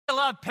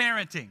love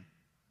parenting?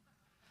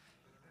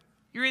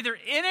 You're either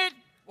in it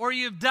or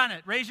you've done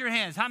it. Raise your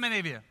hands. How many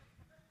of you?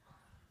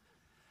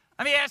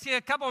 Let me ask you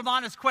a couple of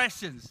honest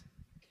questions.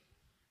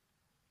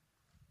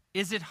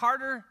 Is it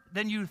harder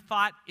than you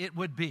thought it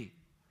would be?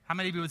 How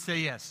many of you would say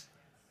yes?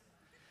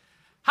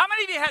 How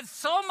many of you had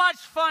so much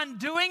fun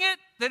doing it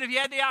that if you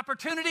had the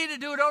opportunity to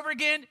do it over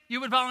again,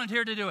 you would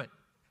volunteer to do it?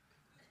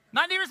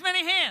 Not near as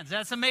many hands.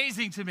 That's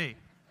amazing to me.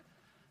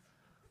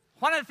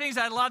 One of the things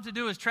I love to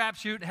do is trap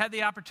shoot. Had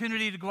the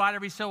opportunity to go out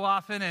every so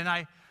often, and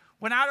I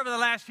went out over the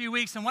last few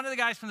weeks, and one of the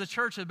guys from the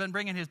church had been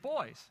bringing his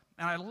boys.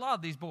 And I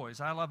love these boys.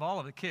 I love all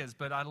of the kids,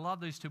 but I love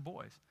these two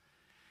boys.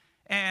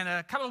 And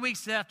a couple of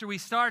weeks after we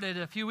started,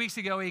 a few weeks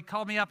ago, he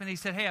called me up and he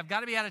said, hey, I've got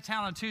to be out of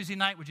town on Tuesday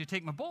night. Would you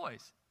take my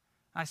boys?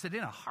 I said,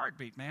 in a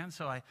heartbeat, man.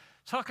 So I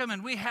took them,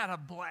 and we had a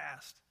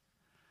blast.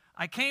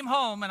 I came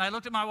home, and I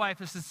looked at my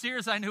wife as sincere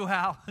as I knew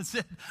how and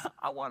said,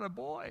 I want a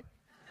boy.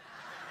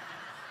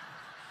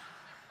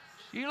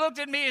 She looked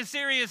at me as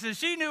serious as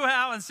she knew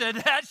how and said,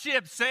 that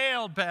ship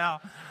sailed,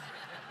 pal.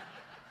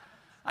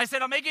 I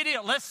said, I'll make you a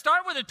deal. Let's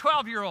start with a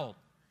 12-year-old.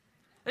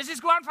 Let's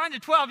just go out and find a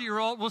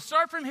 12-year-old. We'll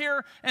start from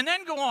here and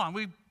then go on.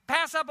 We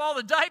pass up all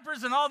the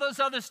diapers and all those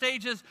other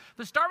stages,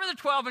 but start with a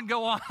 12 and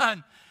go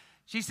on.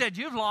 She said,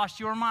 you've lost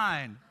your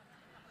mind.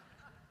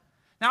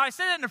 Now, I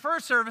said it in the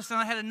first service, and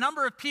I had a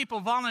number of people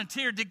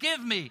volunteered to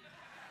give me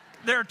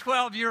their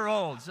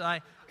 12-year-olds.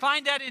 I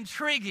find that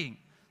intriguing.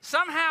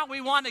 Somehow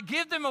we want to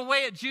give them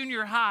away at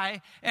junior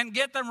high and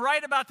get them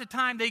right about the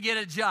time they get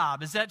a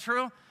job. Is that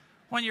true?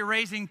 When you're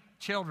raising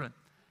children.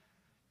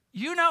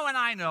 You know and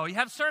I know, you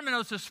have sermon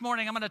notes this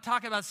morning. I'm going to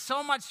talk about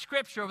so much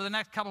scripture over the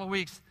next couple of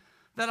weeks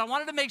that I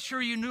wanted to make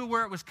sure you knew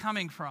where it was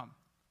coming from.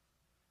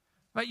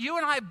 But you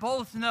and I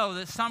both know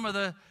that some of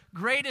the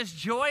greatest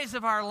joys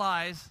of our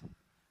lives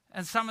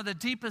and some of the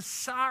deepest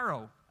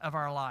sorrow of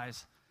our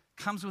lives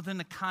comes within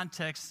the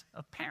context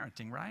of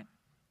parenting, right?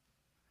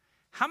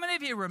 How many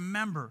of you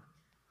remember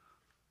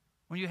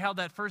when you held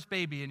that first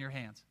baby in your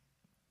hands?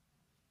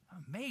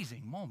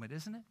 Amazing moment,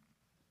 isn't it?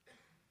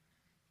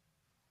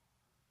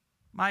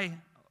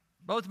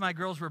 Both of my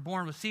girls were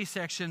born with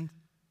C-section,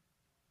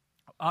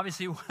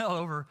 obviously well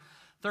over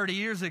 30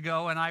 years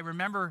ago, and I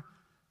remember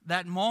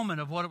that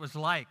moment of what it was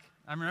like.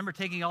 I remember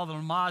taking all the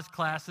Lamaze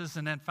classes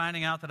and then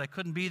finding out that I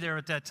couldn't be there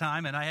at that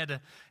time, and I had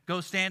to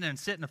go stand and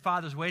sit in the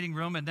father's waiting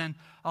room, and then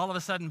all of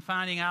a sudden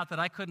finding out that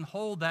I couldn't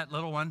hold that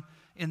little one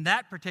in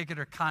that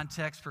particular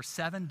context for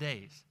 7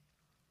 days.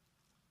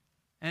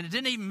 And it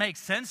didn't even make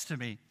sense to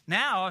me.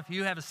 Now, if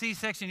you have a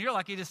C-section, you're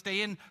lucky to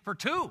stay in for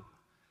 2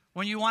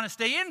 when you want to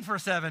stay in for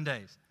 7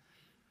 days.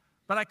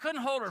 But I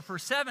couldn't hold her for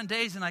 7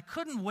 days, and I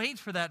couldn't wait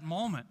for that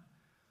moment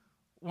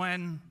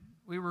when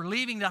we were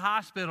leaving the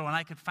hospital and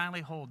I could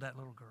finally hold that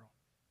little girl.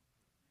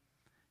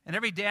 And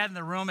every dad in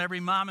the room,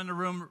 every mom in the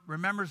room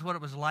remembers what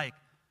it was like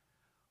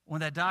when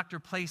that doctor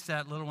placed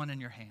that little one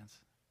in your hands.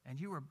 And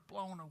you were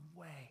blown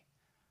away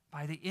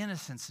by the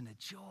innocence and the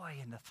joy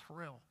and the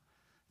thrill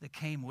that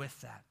came with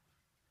that.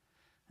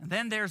 And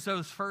then there's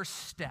those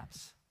first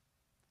steps.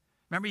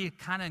 Remember, you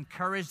kind of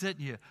encouraged it,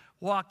 and you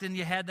walked and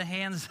you had the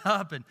hands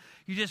up, and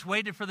you just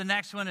waited for the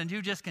next one, and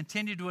you just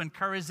continued to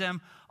encourage them.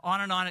 On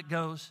and on it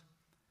goes.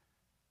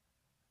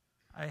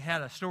 I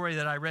had a story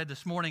that I read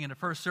this morning in the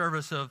first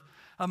service of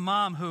a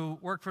mom who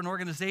worked for an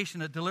organization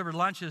that delivered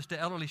lunches to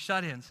elderly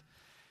shut-ins.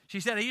 She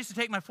said, I used to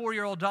take my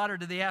 4-year-old daughter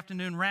to the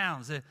afternoon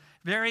rounds. The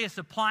various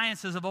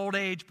appliances of old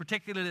age,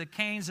 particularly the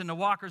canes and the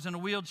walkers and the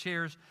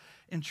wheelchairs,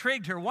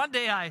 intrigued her. One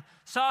day I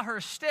saw her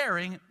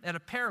staring at a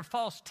pair of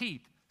false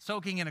teeth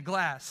soaking in a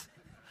glass.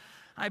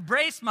 I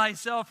braced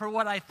myself for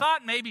what I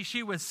thought maybe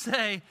she would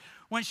say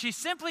when she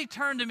simply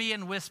turned to me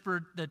and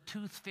whispered, the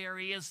tooth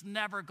fairy is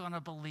never going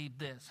to believe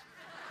this.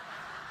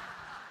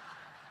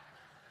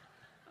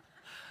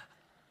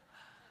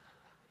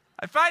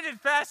 I find it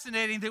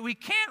fascinating that we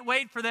can't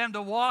wait for them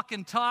to walk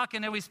and talk,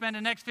 and then we spend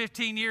the next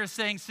 15 years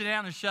saying, sit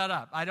down and shut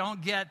up. I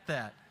don't get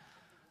that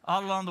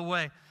all along the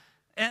way.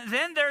 And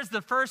then there's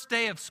the first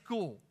day of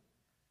school.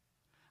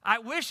 I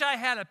wish I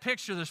had a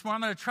picture this morning.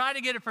 I'm going to try to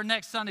get it for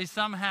next Sunday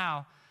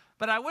somehow.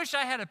 But I wish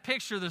I had a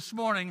picture this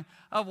morning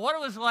of what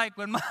it was like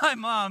when my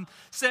mom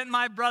sent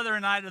my brother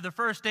and I to the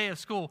first day of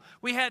school.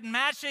 We had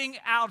matching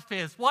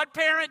outfits. What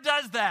parent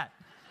does that?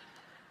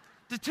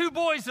 The 2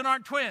 boys that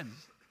aren't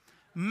twins.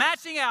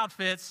 Matching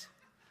outfits,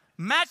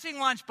 matching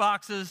lunch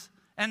boxes,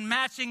 and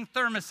matching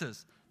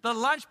thermoses. The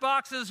lunch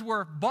boxes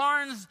were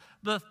barns,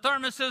 the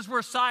thermoses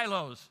were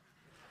silos.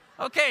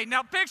 Okay,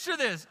 now picture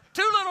this.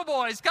 2 little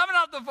boys coming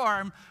off the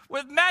farm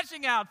with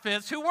matching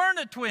outfits who weren't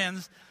the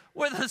twins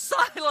with a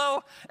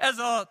silo as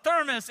a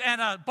thermos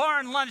and a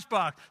barn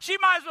lunchbox. She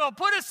might as well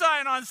put a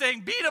sign on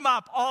saying, beat them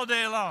up all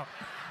day long.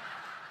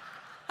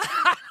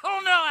 I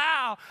don't know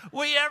how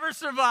we ever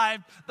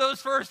survived those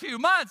first few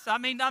months. I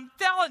mean, I'm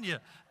telling you.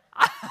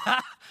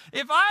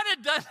 If I'd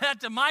have done that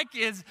to my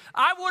kids,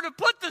 I would have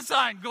put the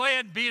sign, go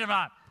ahead and beat them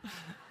up.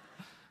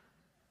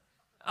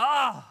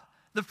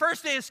 The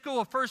first day of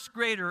school, a first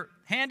grader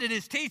handed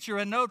his teacher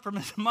a note from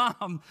his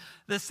mom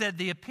that said,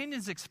 the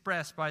opinions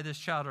expressed by this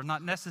child are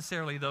not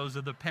necessarily those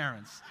of the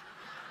parents.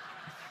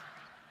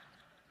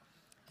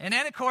 And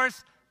then, of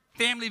course,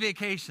 family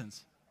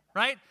vacations,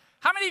 right?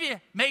 How many of you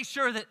make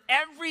sure that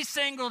every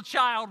single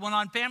child went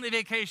on family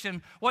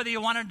vacation, whether you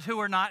wanted to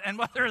or not, and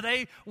whether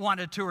they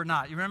wanted to or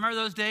not? You remember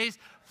those days?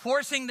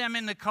 Forcing them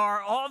in the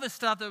car, all the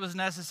stuff that was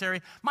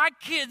necessary. My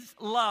kids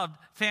loved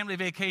family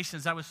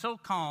vacations. I was so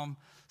calm,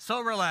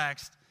 so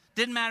relaxed.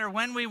 Didn't matter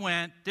when we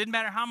went. Didn't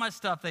matter how much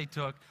stuff they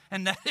took.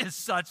 And that is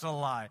such a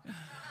lie.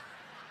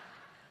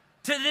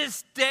 To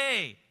this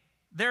day,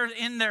 they're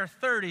in their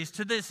 30s.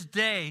 To this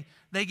day,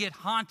 they get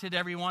haunted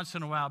every once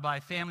in a while by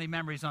family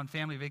memories on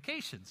family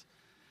vacations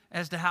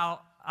as to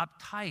how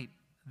uptight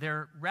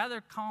their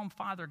rather calm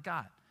father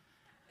got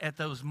at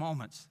those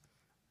moments.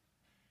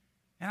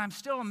 And I'm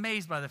still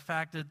amazed by the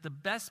fact that the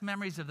best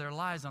memories of their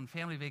lives on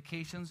family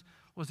vacations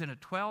was in a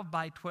 12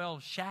 by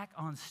 12 shack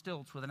on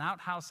stilts with an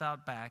outhouse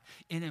out back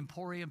in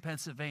Emporium,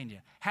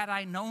 Pennsylvania. Had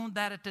I known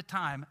that at the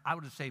time, I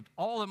would have saved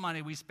all the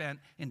money we spent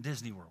in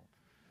Disney World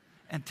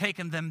and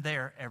taken them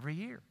there every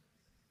year.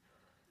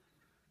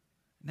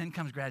 And then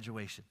comes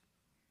graduation.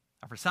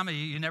 Now, for some of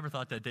you, you never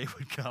thought that day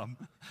would come.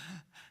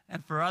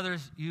 And for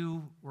others,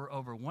 you were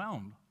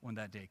overwhelmed when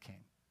that day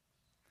came.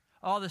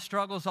 All the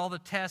struggles, all the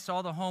tests,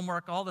 all the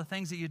homework, all the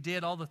things that you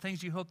did, all the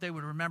things you hoped they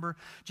would remember,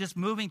 just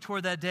moving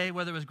toward that day,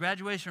 whether it was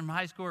graduation from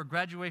high school or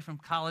graduation from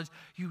college,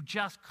 you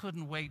just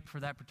couldn't wait for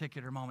that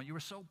particular moment. You were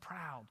so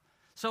proud,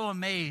 so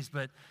amazed,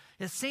 but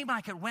it seemed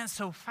like it went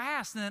so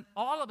fast, and then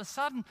all of a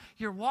sudden,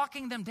 you're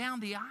walking them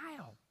down the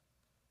aisle.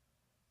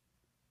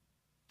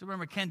 I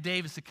remember Ken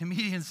Davis, the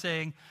comedian,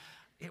 saying,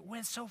 it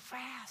went so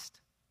fast.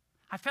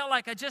 I felt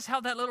like I just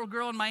held that little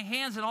girl in my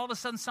hands, and all of a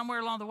sudden, somewhere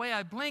along the way,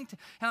 I blinked,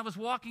 and I was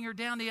walking her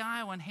down the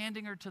aisle and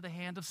handing her to the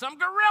hand of some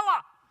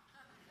gorilla.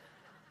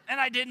 And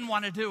I didn't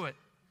want to do it.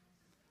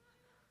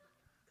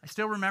 I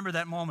still remember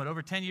that moment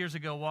over 10 years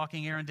ago,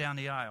 walking Erin down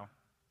the aisle.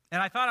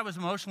 And I thought I was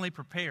emotionally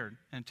prepared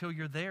until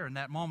you're there in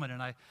that moment.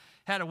 And I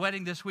had a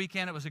wedding this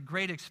weekend. It was a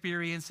great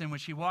experience. And when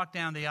she walked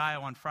down the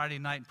aisle on Friday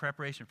night in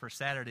preparation for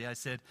Saturday, I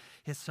said,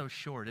 it's so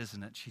short,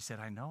 isn't it? She said,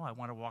 I know. I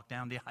want to walk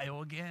down the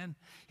aisle again.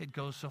 It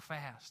goes so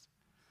fast.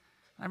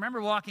 I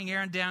remember walking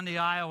Erin down the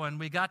aisle, and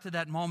we got to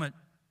that moment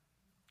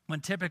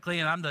when typically,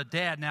 and I'm the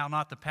dad now,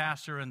 not the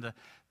pastor, and the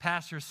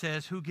pastor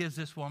says, who gives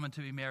this woman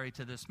to be married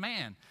to this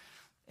man?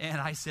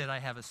 And I said, I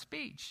have a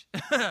speech.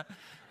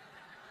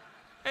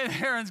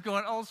 And Erin's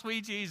going, oh,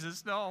 sweet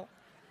Jesus, no.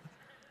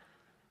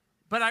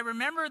 But I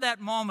remember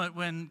that moment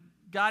when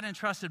God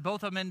entrusted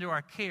both of them into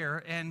our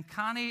care, and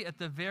Connie, at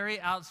the very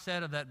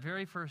outset of that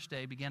very first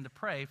day, began to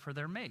pray for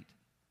their mate.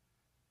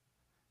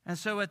 And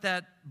so at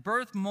that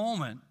birth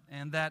moment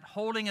and that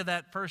holding of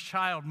that first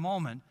child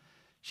moment,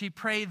 she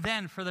prayed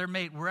then for their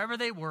mate, wherever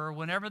they were,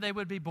 whenever they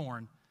would be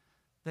born,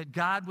 that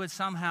God would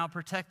somehow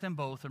protect them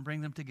both and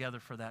bring them together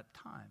for that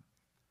time.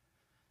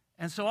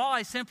 And so all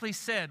I simply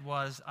said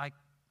was, I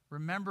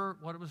remember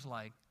what it was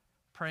like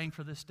praying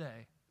for this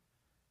day.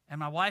 And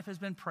my wife has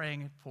been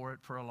praying for it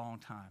for a long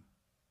time.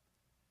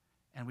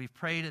 And we've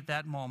prayed at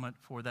that moment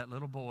for that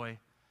little boy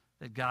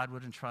that God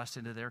would entrust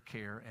into their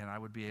care, and I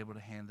would be able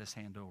to hand this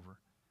hand over.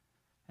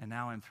 And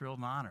now I'm thrilled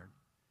and honored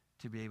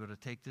to be able to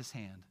take this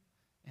hand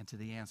into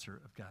the answer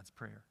of God's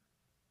prayer.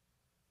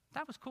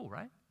 That was cool,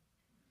 right?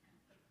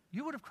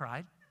 You would have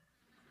cried.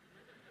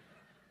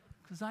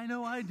 Because I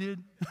know I did.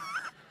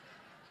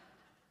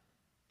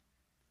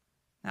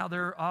 Now,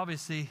 there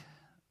obviously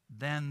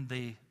then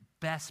the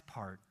best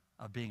part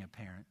of being a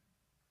parent.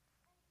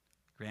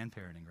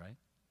 Grandparenting, right?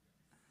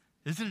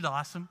 Isn't it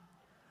awesome?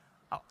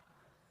 Oh.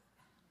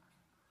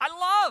 I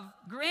love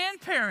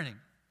grandparenting.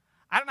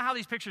 I don't know how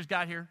these pictures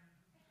got here.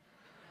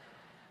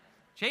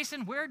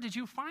 Jason, where did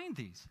you find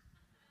these?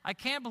 I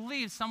can't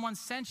believe someone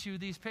sent you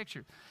these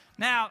pictures.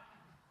 Now,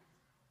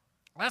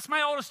 that's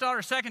my oldest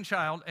daughter's second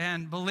child,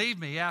 and believe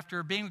me,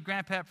 after being with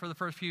Grandpa for the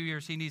first few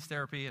years, he needs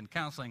therapy and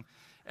counseling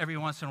every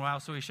once in a while,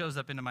 so he shows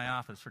up into my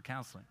office for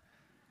counseling.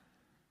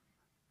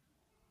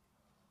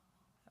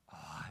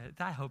 Oh,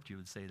 I hoped you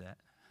would say that.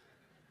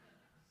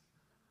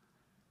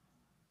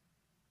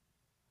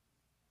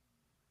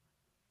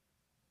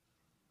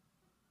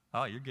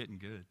 Oh, you're getting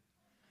good.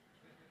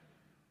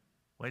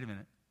 Wait a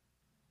minute.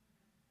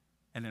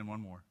 And then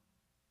one more.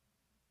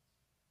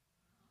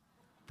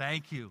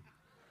 Thank you.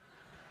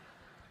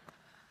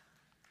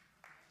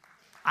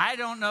 I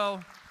don't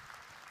know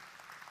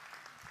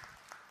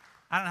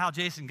how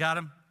Jason got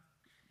them,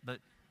 but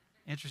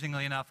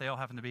interestingly enough, they all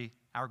happen to be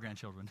our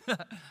grandchildren.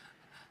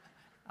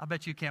 I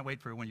bet you can't wait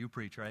for when you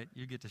preach, right?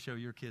 You get to show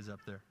your kids up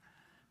there.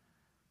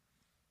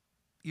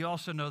 You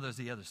also know there's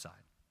the other side.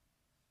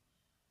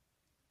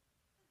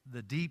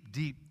 The deep,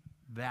 deep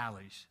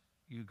valleys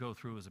you go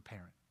through as a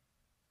parent.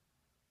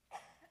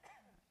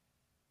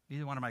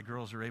 Neither one of my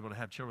girls are able to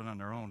have children on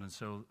their own, and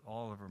so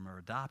all of them are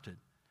adopted.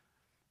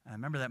 I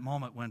remember that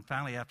moment when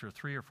finally, after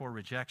 3 or 4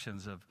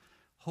 rejections of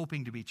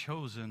hoping to be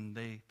chosen,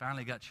 they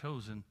finally got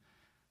chosen,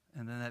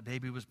 and then that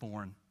baby was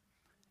born.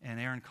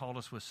 And Erin called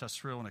us with such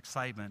thrill and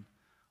excitement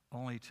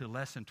only to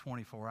less than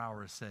 24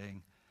 hours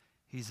saying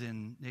he's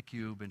in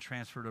NICU, been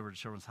transferred over to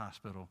Children's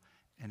Hospital,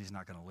 and he's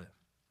not going to live.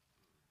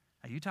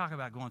 Now, you talk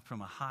about going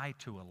from a high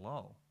to a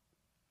low.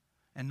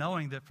 And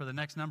knowing that for the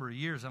next number of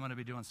years, I'm going to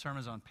be doing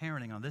sermons on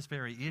parenting on this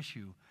very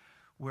issue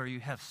where you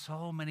have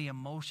so many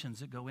emotions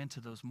that go into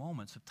those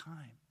moments of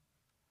time.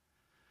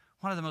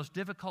 One of the most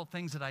difficult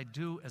things that I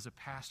do as a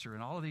pastor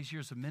in all of these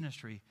years of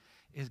ministry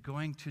is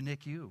going to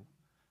NICU,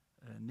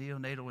 a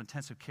neonatal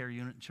intensive care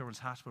unit in Children's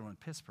Hospital in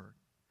Pittsburgh.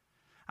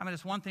 I mean,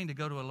 it's one thing to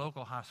go to a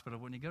local hospital.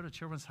 When you go to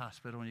Children's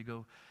Hospital and you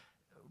go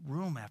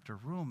room after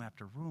room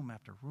after room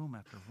after room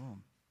after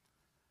room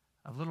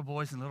of little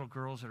boys and little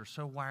girls that are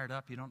so wired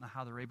up, you don't know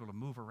how they're able to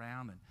move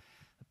around, and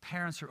the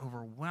parents are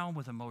overwhelmed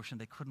with emotion.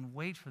 They couldn't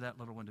wait for that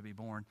little one to be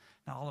born.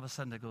 Now, all of a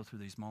sudden, they go through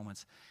these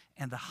moments.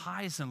 And the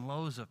highs and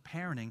lows of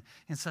parenting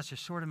in such a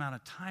short amount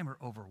of time are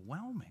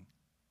overwhelming.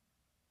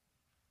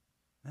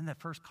 Then that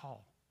first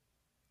call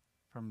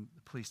from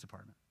the police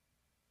department.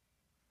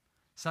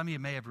 Some of you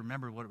may have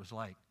remembered what it was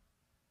like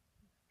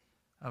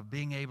of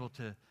being able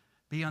to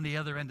be on the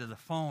other end of the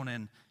phone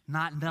and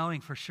not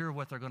knowing for sure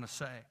what they're going to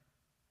say.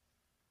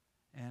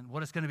 And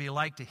what it's going to be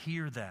like to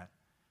hear that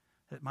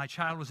my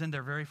child was in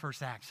their very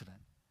first accident.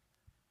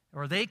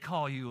 Or they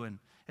call you, and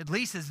at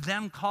least it's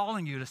them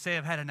calling you to say,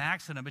 I've had an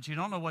accident, but you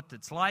don't know what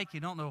it's like. You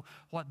don't know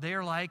what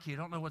they're like. You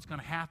don't know what's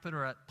going to happen.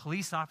 Or a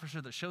police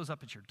officer that shows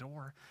up at your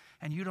door,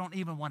 and you don't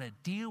even want to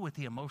deal with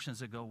the emotions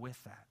that go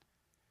with that.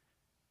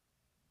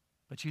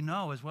 But you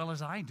know as well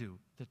as I do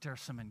that there are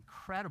some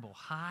incredible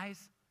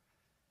highs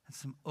and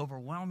some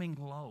overwhelming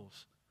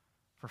lows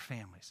for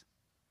families.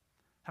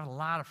 I have a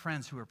lot of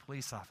friends who are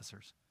police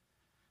officers.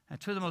 And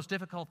two of the most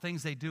difficult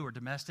things they do are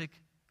domestic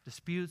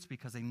disputes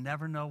because they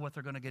never know what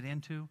they're going to get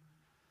into.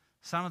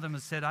 Some of them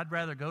have said, I'd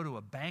rather go to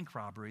a bank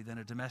robbery than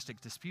a domestic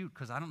dispute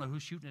because I don't know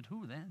who's shooting at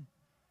who then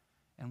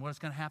and what's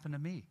going to happen to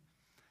me.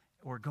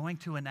 Or going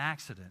to an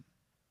accident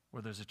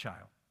where there's a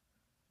child.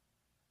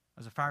 I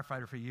was a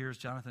firefighter for years.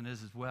 Jonathan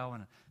is as well,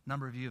 and a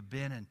number of you have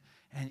been.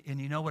 And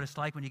you know what it's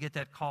like when you get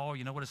that call.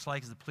 You know what it's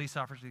like as a police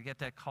officer to get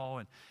that call,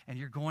 and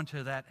you're going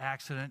to that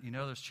accident. You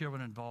know there's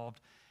children involved,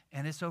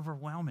 and it's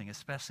overwhelming,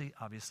 especially,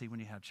 obviously,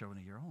 when you have children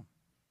of your own.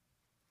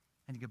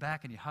 And you go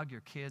back and you hug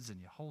your kids and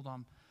you hold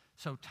them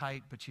so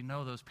tight, but you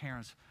know those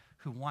parents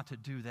who want to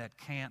do that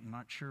can't and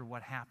aren't sure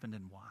what happened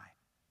and why.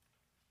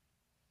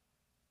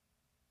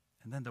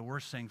 And then the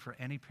worst thing for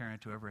any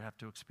parent to ever have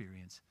to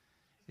experience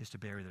is to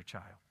bury their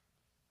child.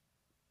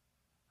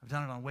 I've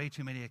done it on way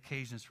too many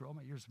occasions through all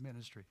my years of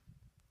ministry.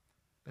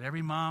 But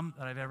every mom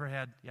that I've ever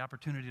had the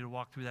opportunity to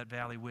walk through that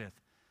valley with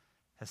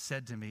has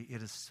said to me,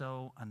 it is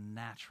so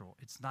unnatural.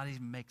 It's not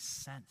even makes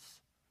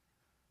sense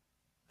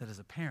that as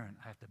a parent,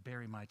 I have to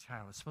bury my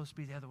child. It's supposed to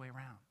be the other way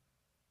around.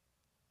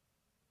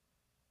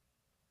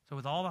 So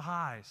with all the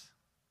highs,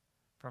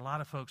 for a lot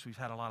of folks, we've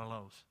had a lot of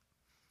lows.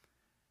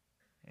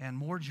 And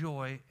more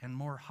joy and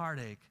more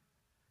heartache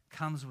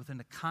comes within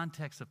the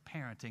context of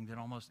parenting than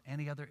almost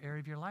any other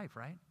area of your life,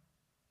 right?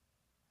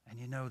 And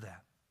you know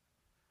that.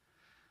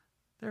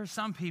 There are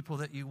some people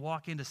that you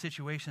walk into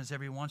situations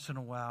every once in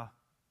a while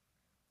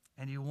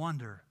and you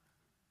wonder,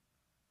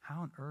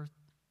 how on earth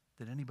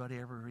did anybody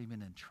ever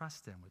even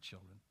entrust them with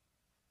children?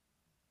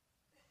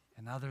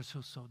 And others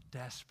who so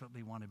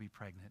desperately want to be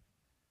pregnant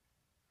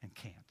and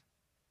can't.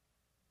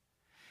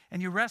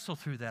 And you wrestle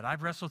through that.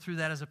 I've wrestled through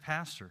that as a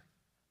pastor.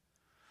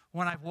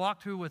 When I've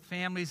walked through with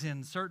families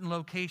in certain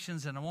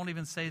locations, and I won't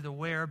even say the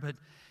where, but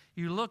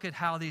you look at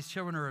how these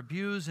children are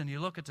abused, and you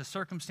look at the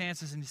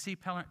circumstances, and you see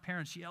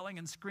parents yelling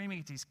and screaming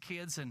at these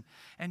kids, and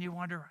you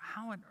wonder,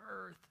 how on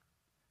earth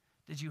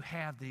did you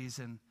have these?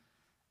 And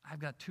I've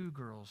got two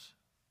girls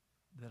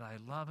that I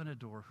love and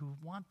adore who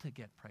want to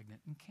get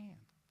pregnant and can't.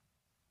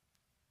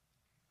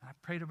 I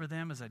prayed over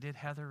them as I did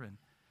Heather, and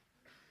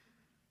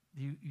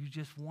you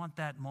just want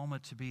that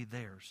moment to be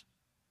theirs.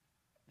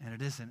 And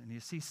it isn't. And you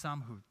see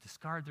some who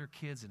discard their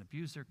kids and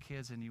abuse their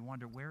kids, and you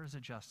wonder, where is the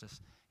justice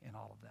in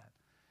all of that?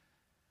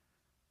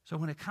 So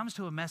when it comes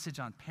to a message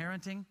on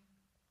parenting,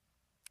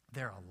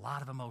 there are a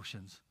lot of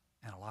emotions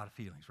and a lot of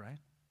feelings, right?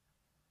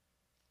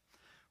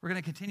 We're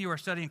going to continue our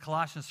study in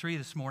Colossians 3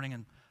 this morning,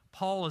 and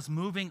Paul is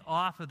moving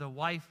off of the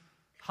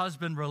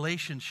wife-husband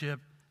relationship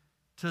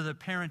to the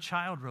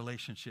parent-child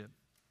relationship.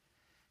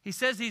 He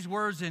says these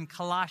words in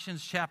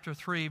Colossians chapter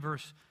 3,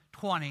 verse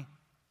 20.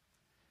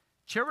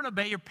 Children,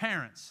 obey your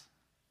parents.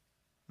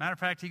 Matter of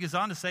fact, he goes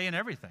on to say in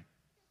everything.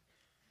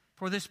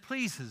 For this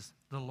pleases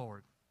the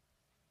Lord.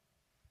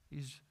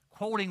 He's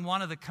quoting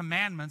one of the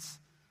commandments.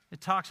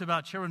 It talks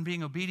about children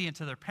being obedient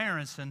to their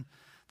parents and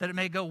that it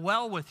may go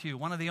well with you.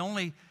 One of the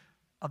only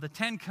of the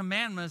 10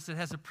 commandments that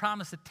has a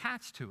promise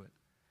attached to it.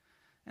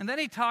 And then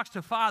he talks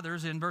to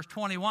fathers in verse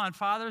 21.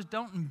 Fathers,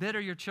 don't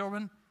embitter your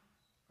children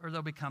or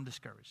they'll become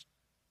discouraged.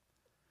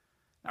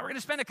 Now, we're going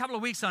to spend a couple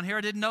of weeks on here.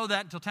 I didn't know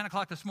that until 10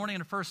 o'clock this morning in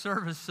the first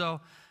service,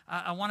 so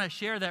I want to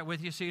share that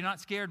with you so you're not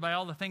scared by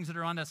all the things that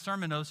are on that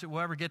sermon notes that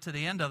we'll ever get to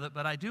the end of it.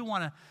 But I do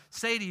want to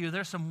say to you,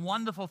 there's some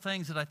wonderful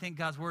things that I think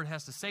God's Word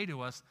has to say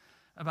to us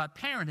about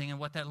parenting and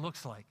what that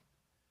looks like.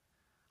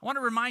 I want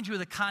to remind you of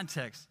the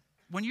context.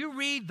 When you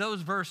read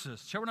those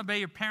verses, children, obey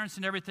your parents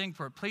in everything,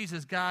 for it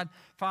pleases God.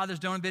 Fathers,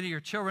 don't obey your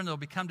children, they'll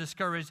become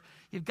discouraged.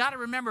 You've got to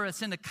remember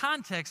it's in the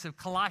context of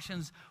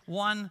Colossians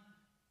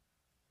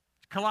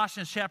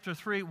chapter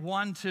 3,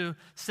 1 to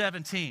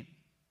 17.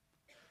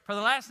 For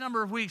the last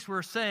number of weeks,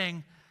 we're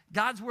saying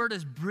God's word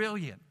is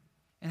brilliant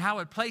in how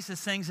it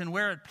places things and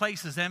where it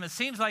places them. It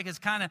seems like it's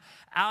kind of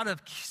out of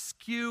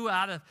skew,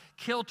 out of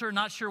kilter,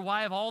 not sure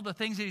why of all the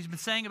things that he's been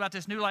saying about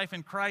this new life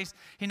in Christ.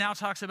 He now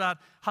talks about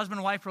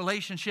husband-wife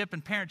relationship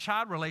and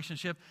parent-child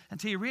relationship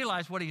until you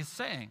realize what he's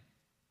saying.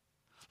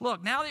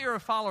 Look, now that you're a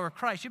follower of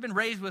Christ, you've been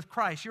raised with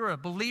Christ, you're a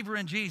believer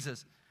in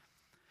Jesus.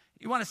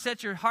 You want to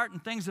set your heart in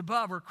things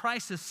above where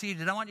Christ is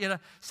seated. I want you to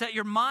set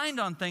your mind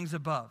on things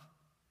above.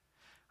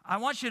 I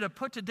want you to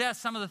put to death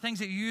some of the things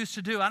that you used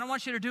to do. I don't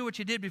want you to do what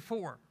you did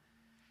before.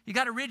 You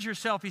got to rid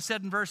yourself, he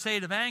said in verse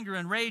 8, of anger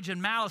and rage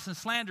and malice and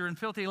slander and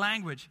filthy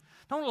language.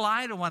 Don't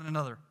lie to one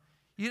another.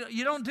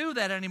 You don't do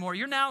that anymore.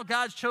 You're now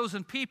God's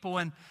chosen people,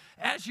 and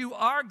as you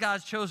are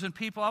God's chosen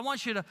people, I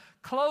want you to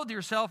clothe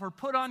yourself or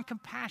put on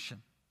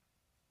compassion,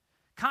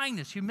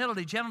 kindness,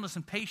 humility, gentleness,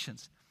 and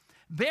patience.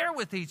 Bear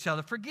with each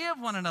other. Forgive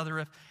one another.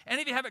 If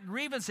any of you have a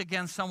grievance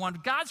against someone,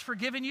 God's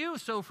forgiven you,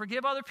 so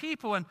forgive other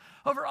people. And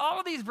over all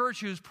of these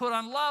virtues, put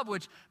on love,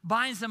 which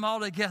binds them all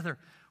together.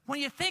 When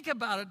you think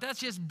about it, that's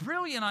just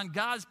brilliant on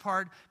God's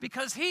part,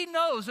 because he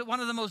knows that one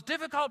of the most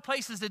difficult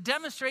places to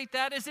demonstrate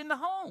that is in the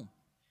home.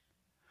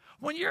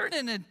 When you're in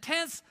an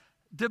intense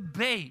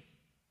debate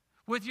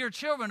with your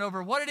children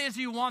over what it is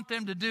you want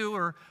them to do,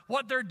 or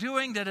what they're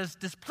doing that has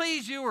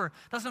displeased you or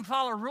doesn't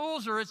follow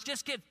rules, or it's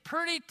just get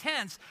pretty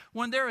tense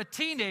when they're a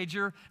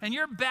teenager and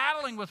you're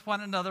battling with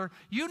one another,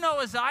 you know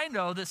as I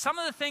know that some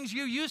of the things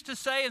you used to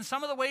say and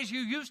some of the ways you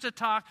used to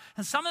talk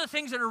and some of the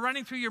things that are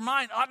running through your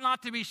mind ought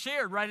not to be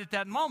shared right at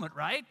that moment,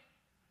 right?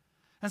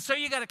 And so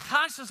you got to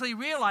consciously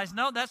realize,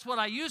 no, that's what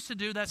I used to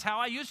do. That's how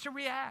I used to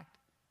react.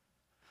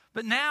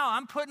 But now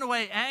I'm putting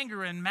away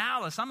anger and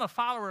malice. I'm a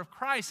follower of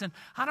Christ, and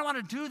I don't want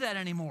to do that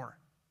anymore.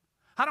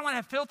 I don't want to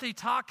have filthy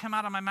talk come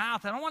out of my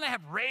mouth. I don't want to have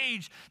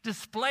rage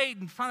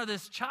displayed in front of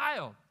this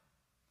child.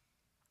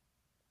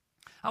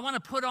 I want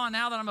to put on,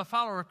 now that I'm a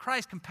follower of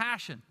Christ,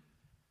 compassion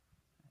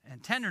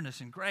and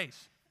tenderness and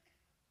grace.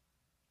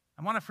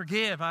 I want to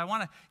forgive. I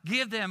want to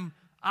give them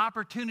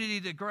opportunity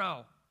to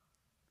grow.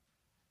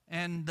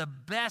 And the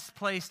best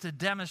place to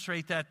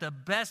demonstrate that, the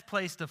best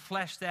place to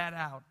flesh that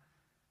out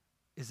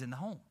is in the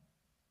home.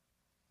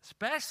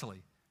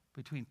 Especially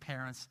between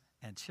parents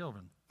and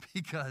children,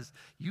 because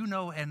you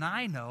know and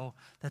I know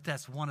that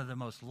that's one of the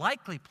most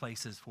likely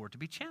places for it to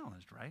be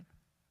challenged, right?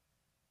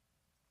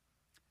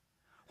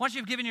 Once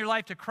you've given your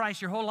life to Christ,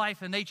 your whole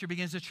life and nature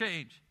begins to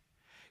change.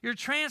 You're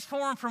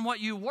transformed from what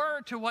you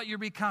were to what you're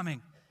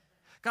becoming.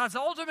 God's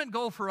ultimate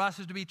goal for us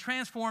is to be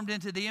transformed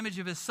into the image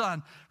of his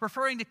Son,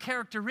 referring to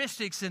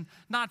characteristics and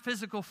not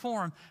physical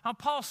form. Now,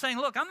 Paul's saying,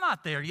 look, I'm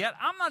not there yet.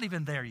 I'm not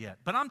even there yet.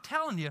 But I'm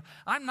telling you,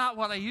 I'm not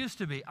what I used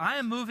to be. I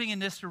am moving in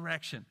this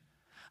direction.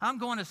 I'm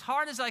going as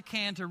hard as I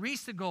can to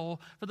reach the goal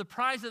for the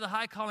prize of the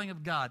high calling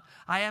of God.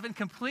 I haven't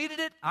completed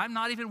it. I'm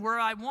not even where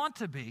I want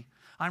to be.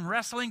 I'm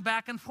wrestling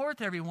back and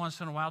forth every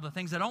once in a while. The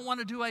things I don't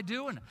want to do, I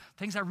do, and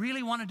things I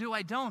really want to do,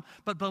 I don't.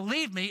 But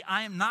believe me,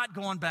 I am not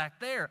going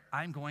back there.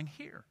 I'm going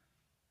here.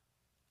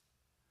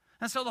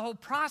 And so the whole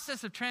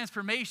process of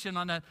transformation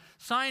on that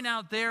sign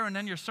out there and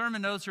then your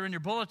sermon notes or in your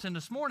bulletin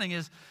this morning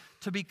is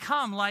to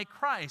become like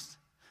Christ,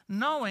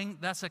 knowing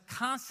that's a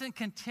constant,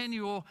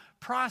 continual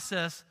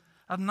process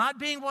of not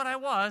being what I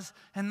was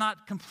and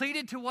not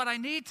completed to what I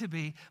need to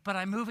be, but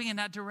I'm moving in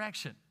that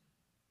direction.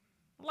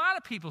 A lot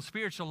of people's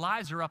spiritual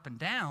lives are up and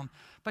down,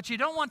 but you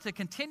don't want the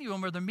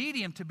continuum or the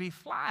medium to be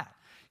flat.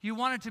 You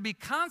want it to be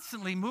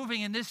constantly moving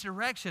in this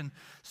direction.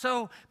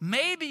 So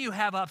maybe you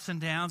have ups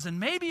and downs, and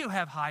maybe you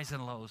have highs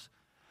and lows,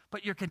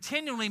 but you're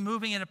continually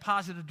moving in a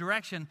positive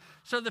direction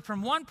so that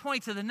from one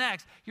point to the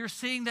next, you're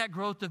seeing that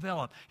growth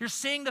develop. You're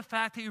seeing the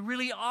fact that you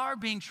really are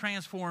being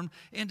transformed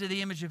into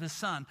the image of his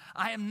Son.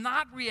 I am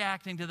not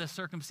reacting to the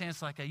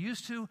circumstance like I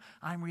used to.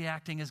 I'm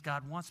reacting as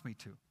God wants me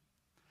to.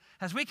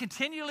 As we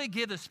continually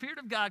give the Spirit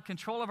of God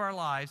control of our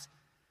lives,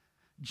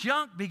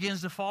 junk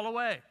begins to fall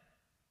away.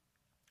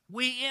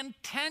 We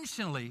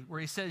intentionally, where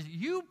he says,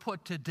 you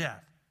put to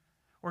death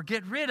or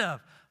get rid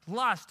of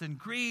lust and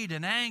greed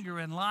and anger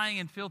and lying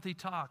and filthy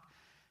talk.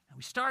 And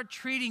we start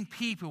treating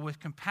people with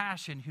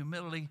compassion,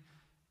 humility,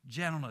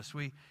 gentleness.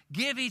 We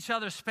give each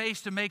other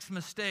space to make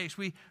mistakes.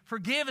 We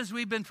forgive as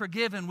we've been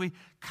forgiven. We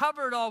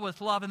cover it all with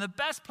love. And the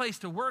best place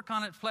to work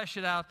on it, flesh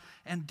it out,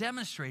 and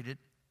demonstrate it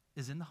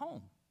is in the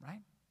home,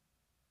 right?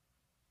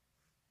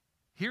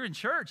 Here in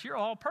church, you're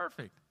all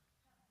perfect.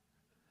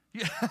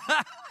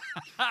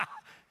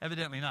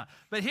 Evidently not.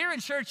 But here in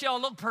church,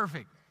 y'all look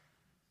perfect.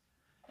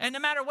 And no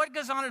matter what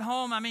goes on at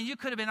home, I mean, you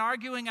could have been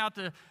arguing out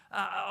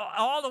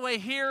all the way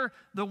here.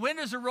 The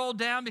windows are rolled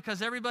down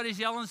because everybody's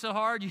yelling so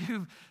hard.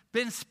 You've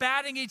been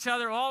spatting each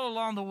other all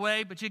along the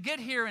way, but you get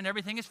here and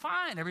everything is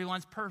fine.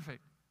 Everyone's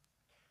perfect.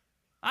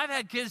 I've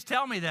had kids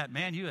tell me that,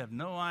 man, you have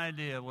no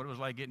idea what it was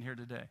like getting here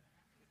today.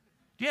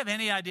 Do you have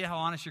any idea how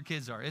honest your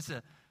kids are? It's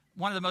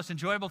one of the most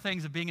enjoyable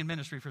things of being in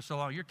ministry for so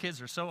long. Your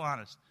kids are so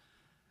honest.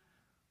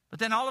 But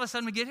then all of a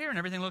sudden we get here and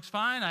everything looks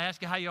fine. I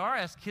ask you how you are. I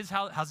ask kids,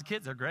 how's the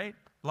kids? They're great.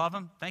 Love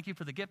them. Thank you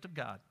for the gift of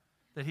God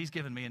that he's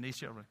given me in these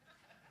children.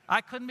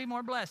 I couldn't be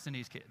more blessed than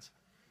these kids.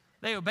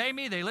 They obey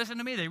me. They listen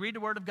to me. They read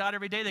the Word of God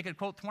every day. They could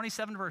quote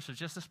 27 verses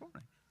just this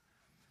morning.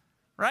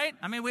 Right?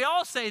 I mean, we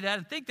all say that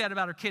and think that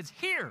about our kids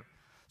here.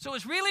 So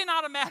it's really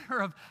not a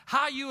matter of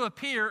how you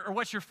appear or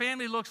what your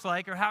family looks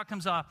like or how it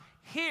comes off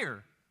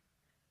here,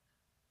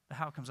 but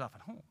how it comes off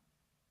at home.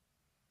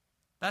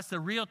 That's the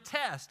real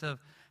test of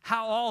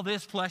how all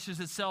this fleshes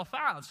itself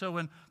out. So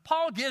when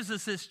Paul gives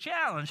us this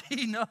challenge,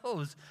 he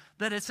knows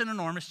that it's an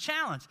enormous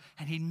challenge.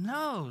 And he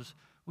knows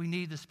we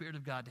need the Spirit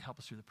of God to help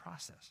us through the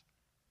process.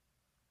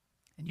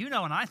 And you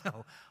know and I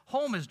know,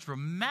 home has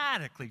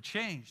dramatically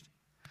changed.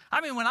 I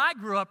mean, when I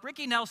grew up,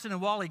 Ricky Nelson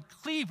and Wally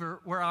Cleaver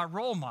were our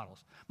role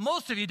models.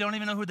 Most of you don't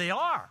even know who they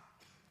are.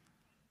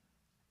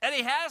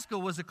 Eddie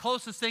Haskell was the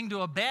closest thing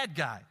to a bad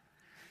guy.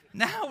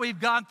 Now we've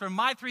gone from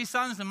my 3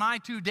 sons and my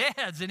 2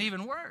 dads, and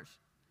even worse.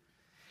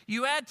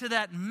 You add to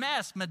that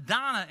mess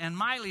Madonna and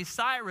Miley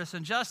Cyrus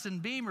and Justin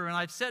Bieber, and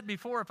I've said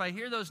before, if I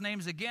hear those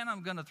names again,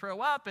 I'm going to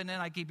throw up, and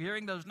then I keep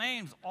hearing those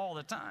names all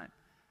the time.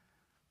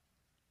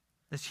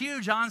 This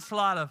huge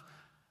onslaught of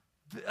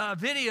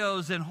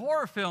videos and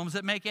horror films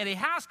that make Eddie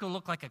Haskell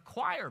look like a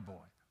choir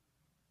boy.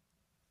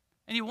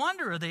 And you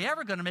wonder, are they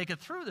ever going to make it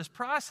through this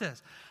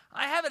process?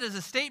 I have it as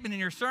a statement in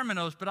your sermon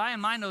notes, but I in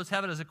my notes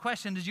have it as a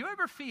question. Did you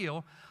ever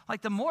feel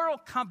like the moral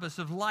compass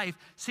of life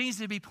seems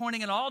to be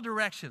pointing in all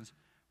directions,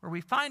 where we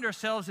find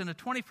ourselves in the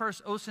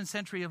 21st ocean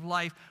century of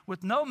life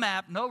with no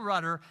map, no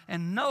rudder,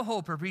 and no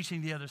hope of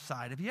reaching the other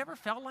side? Have you ever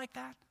felt like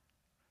that?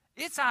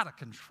 It's out of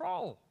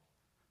control.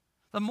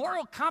 The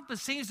moral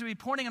compass seems to be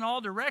pointing in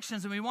all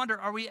directions, and we wonder,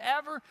 are we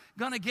ever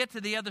going to get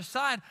to the other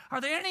side? Are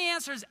there any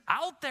answers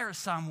out there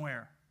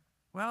somewhere?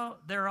 Well,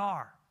 there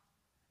are.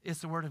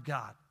 It's the Word of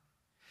God.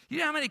 You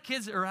know how many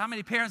kids or how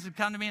many parents have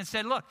come to me and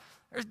said, look,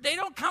 they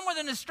don't come with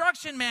an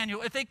instruction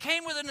manual. If they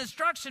came with an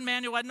instruction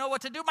manual, I'd know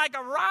what to do. My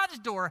garage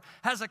door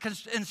has an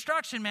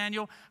instruction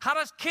manual. How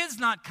does kids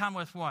not come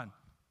with one?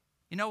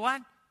 You know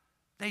what?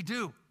 They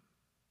do.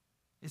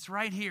 It's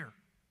right here.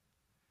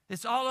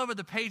 It's all over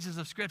the pages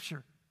of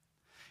Scripture.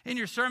 In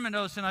your sermon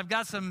notes, and I've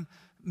got some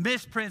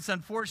misprints,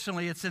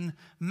 unfortunately. It's in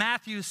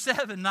Matthew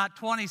 7, not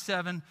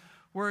 27,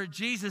 where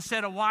Jesus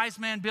said a wise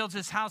man builds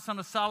his house on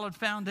a solid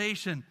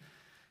foundation.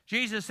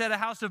 Jesus said a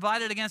house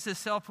divided against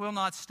itself will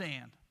not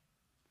stand.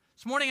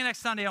 This morning and next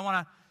Sunday, I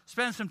want to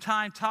spend some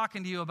time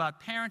talking to you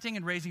about parenting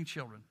and raising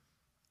children,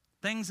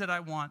 things that I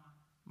want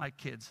my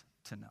kids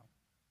to know.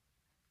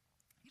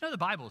 You know, the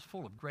Bible is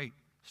full of great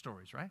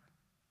stories, right?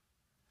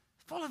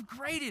 Full of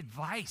great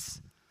advice.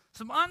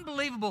 Some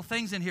unbelievable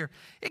things in here.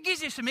 It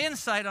gives you some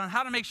insight on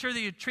how to make sure that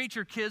you treat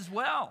your kids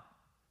well.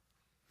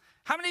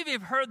 How many of you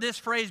have heard this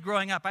phrase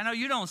growing up? I know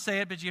you don't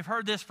say it, but you've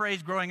heard this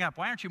phrase growing up.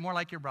 Why aren't you more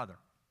like your brother?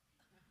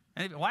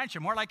 Why aren't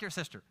you more like your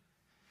sister?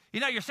 You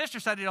know, your sister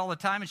studied all the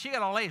time, and she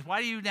got all A's. Why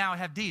do you now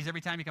have D's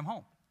every time you come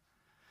home?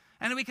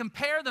 And we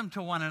compare them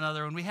to one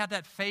another, and we have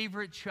that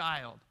favorite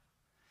child.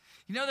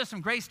 You know, there's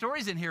some great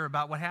stories in here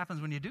about what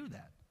happens when you do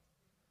that.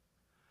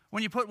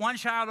 When you put one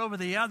child over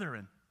the other,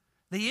 and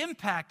the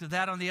impact of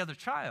that on the other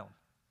child,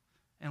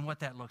 and what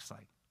that looks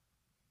like.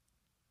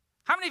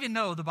 How many of you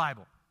know the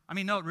Bible? I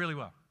mean, know it really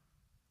well.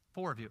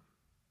 4 of you.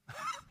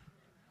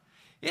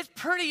 It's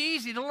pretty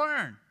easy to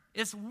learn.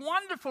 It's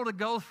wonderful to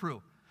go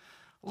through.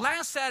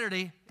 Last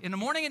Saturday, in the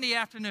morning and the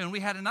afternoon, we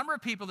had a number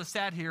of people that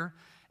sat here,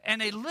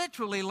 and they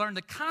literally learned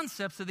the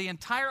concepts of the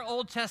entire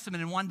Old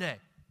Testament in one day.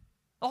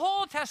 The whole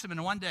Old Testament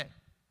in one day.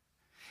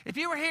 If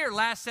you were here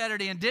last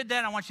Saturday and did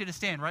that, I want you to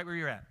stand right where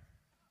you're at.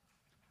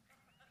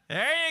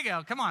 There you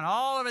go. Come on,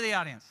 all over the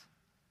audience.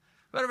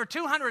 But over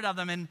 200 of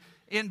them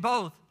in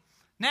both.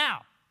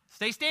 Now,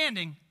 stay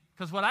standing,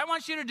 because what I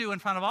want you to do in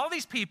front of all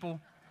these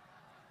people,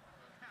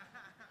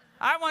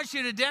 I want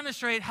you to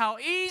demonstrate how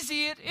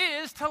easy it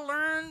is to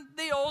learn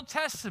the Old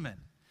Testament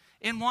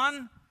in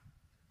one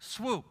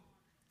swoop.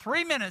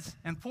 3 minutes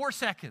and 4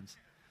 seconds.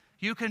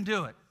 You can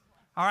do it.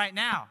 All right,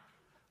 now,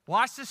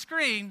 watch the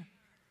screen,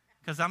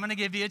 because I'm going to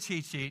give you a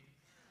cheat sheet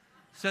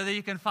so that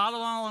you can follow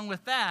along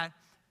with that.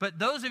 But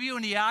those of you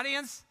in the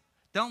audience,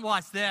 don't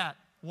watch that.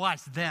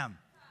 Watch them,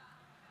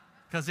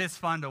 because it's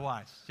fun to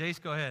watch. Jace,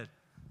 go ahead.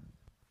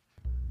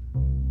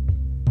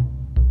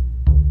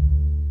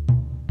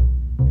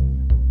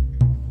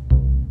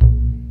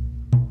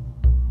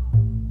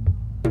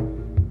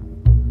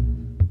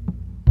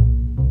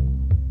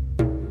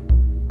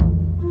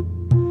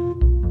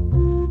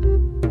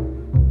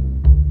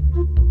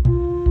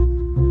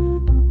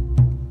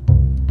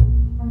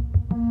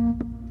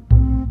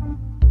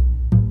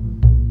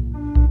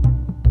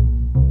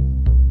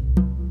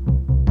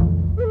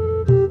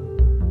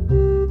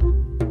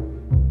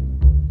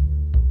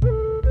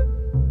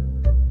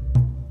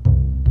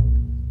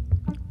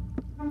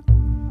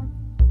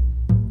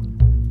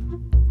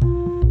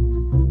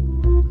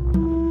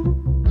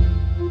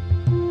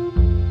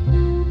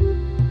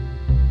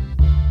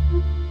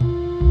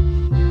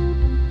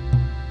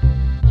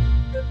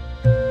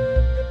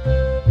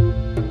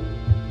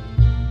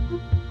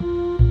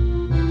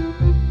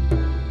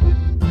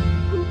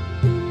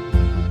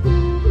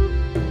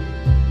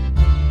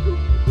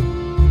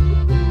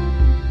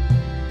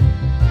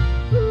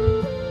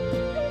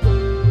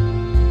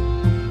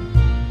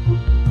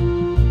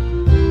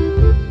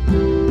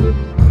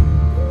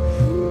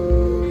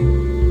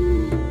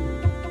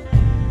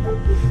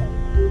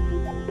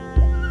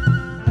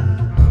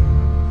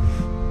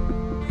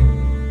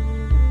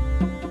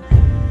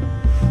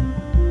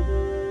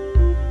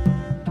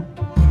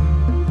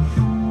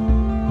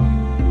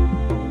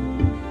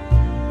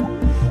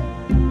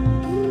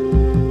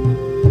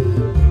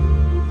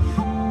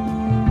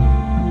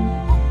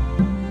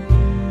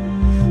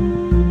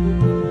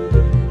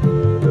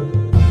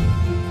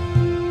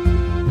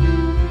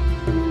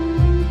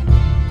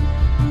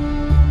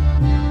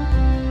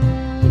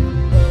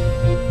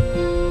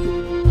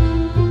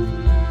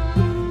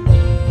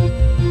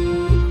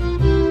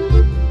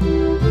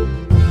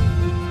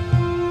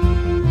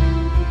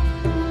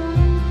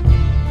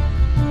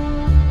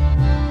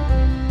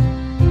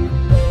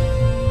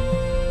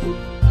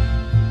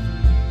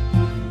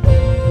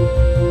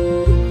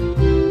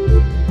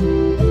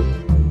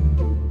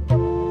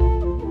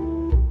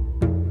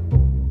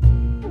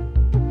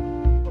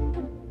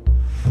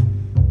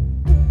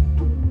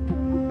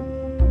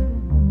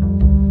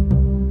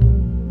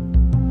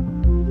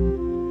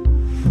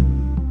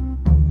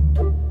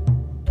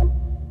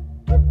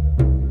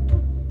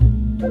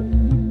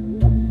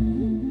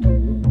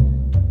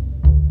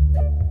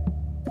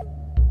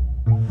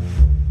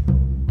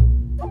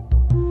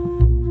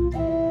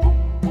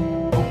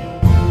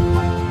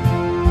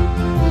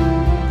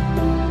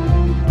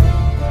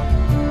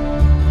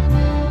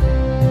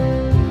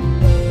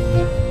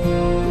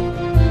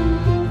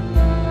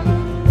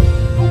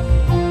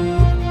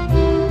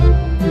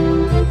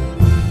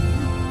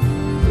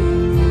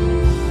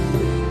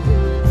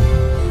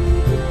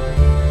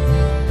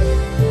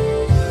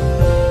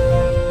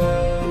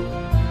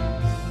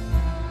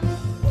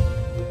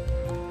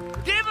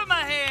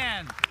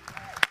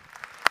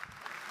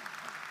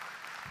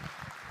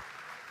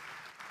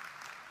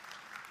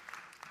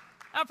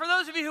 Now, for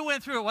those of you who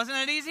went through it, wasn't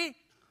it easy?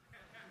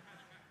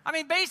 I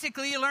mean,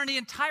 basically, you learn the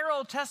entire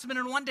Old Testament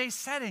in one day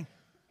setting.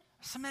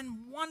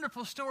 Some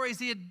wonderful stories.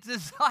 The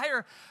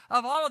desire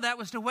of all of that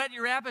was to whet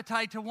your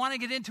appetite, to want to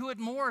get into it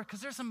more, because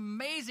there's some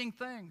amazing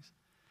things.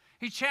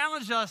 He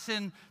challenged us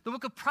in the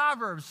book of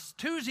Proverbs.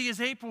 Tuesday is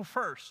April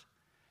 1st.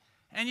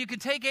 And you can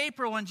take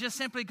April and just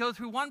simply go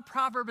through one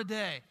proverb a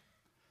day.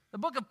 The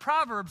book of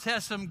Proverbs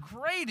has some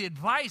great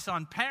advice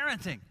on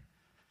parenting.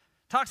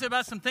 Talks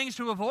about some things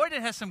to avoid.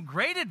 It has some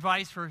great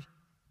advice for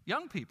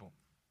young people.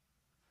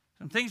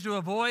 Some things to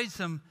avoid,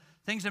 some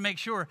things to make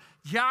sure.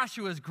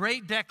 Joshua's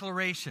great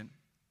declaration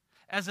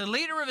as a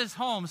leader of his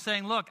home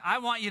saying, look, I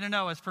want you to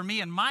know, as for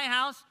me and my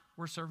house,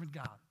 we're serving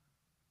God.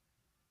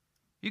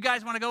 You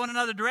guys want to go in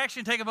another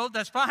direction, take a vote,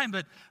 that's fine,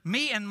 but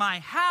me and my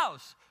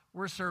house,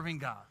 we're serving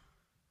God.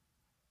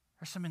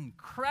 There's some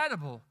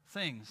incredible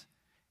things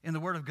in the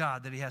Word of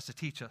God that he has to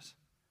teach us.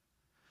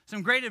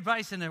 Some great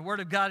advice in the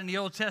Word of God in the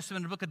Old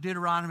Testament, the book of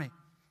Deuteronomy.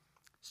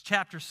 It's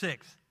chapter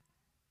 6.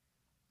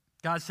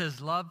 God says,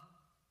 love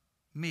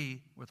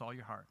me with all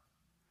your heart,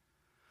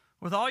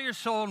 with all your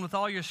soul, and with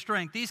all your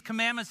strength. These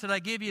commandments that I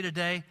give you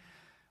today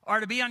are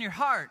to be on your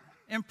heart.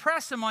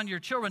 Impress them on your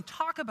children.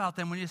 Talk about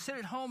them when you sit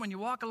at home, when you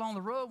walk along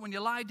the road, when you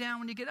lie down,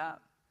 when you get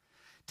up.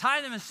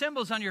 Tie them as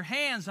symbols on your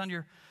hands, on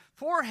your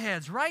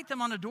foreheads. Write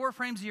them on the door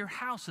frames of your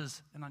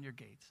houses and on your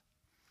gates.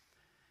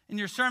 In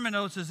your sermon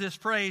notes is this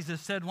phrase that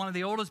said one of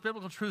the oldest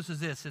biblical truths is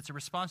this: it's a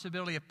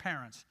responsibility of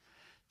parents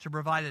to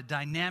provide a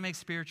dynamic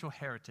spiritual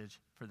heritage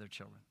for their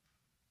children.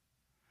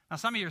 Now,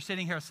 some of you are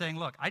sitting here saying,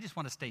 look, I just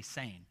want to stay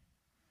sane.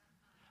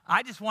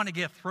 I just want to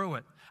get through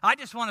it. I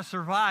just want to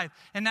survive.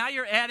 And now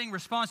you're adding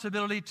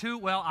responsibility to,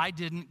 well, I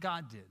didn't,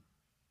 God did.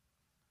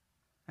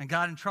 And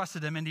God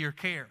entrusted them into your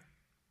care.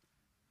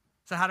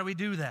 So how do we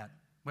do that?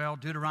 Well,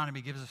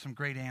 Deuteronomy gives us some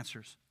great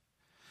answers.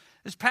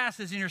 This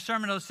passage in your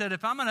sermon notes said,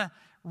 if I'm going to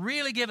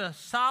really give a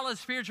solid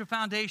spiritual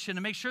foundation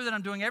to make sure that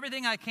I'm doing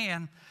everything I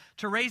can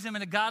to raise them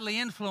in a godly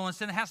influence,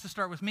 then it has to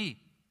start with me.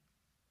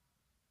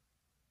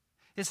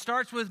 It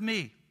starts with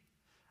me.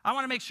 I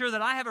want to make sure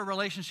that I have a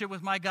relationship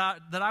with my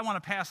God that I want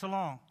to pass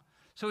along.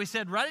 So he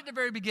said, right at the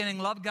very beginning,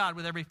 love God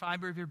with every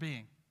fiber of your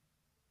being.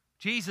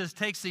 Jesus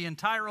takes the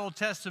entire Old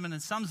Testament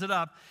and sums it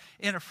up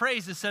in a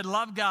phrase that said,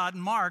 love God,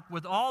 marked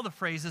with all the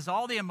phrases,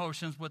 all the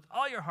emotions, with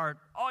all your heart,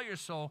 all your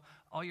soul,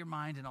 all your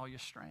mind, and all your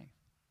strength.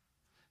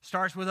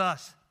 Starts with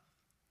us.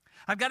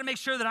 I've got to make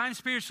sure that I'm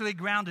spiritually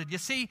grounded. You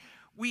see,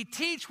 we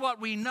teach what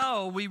we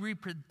know, we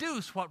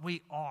reproduce what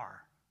we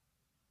are.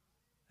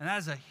 And that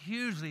is a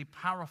hugely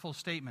powerful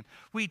statement.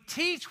 We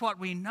teach what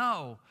we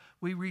know,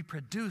 we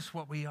reproduce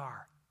what we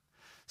are.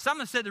 Some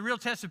have said the real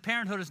test of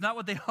parenthood is not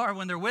what they are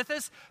when they're with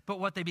us, but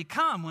what they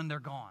become when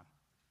they're gone.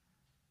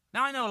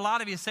 Now, I know a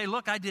lot of you say,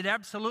 look, I did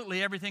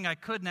absolutely everything I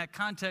could in that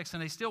context,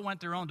 and they still went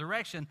their own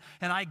direction,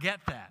 and I get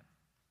that.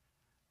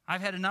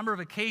 I've had a number of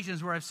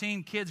occasions where I've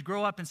seen kids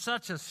grow up in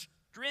such a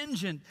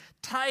stringent,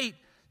 tight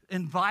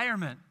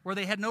environment where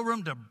they had no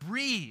room to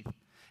breathe,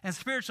 and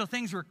spiritual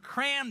things were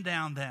crammed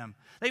down them.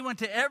 They went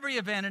to every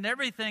event and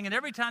everything, and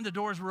every time the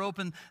doors were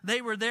open,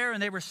 they were there, and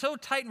they were so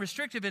tight and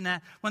restrictive in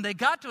that, when they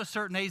got to a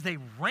certain age, they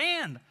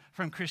ran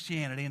from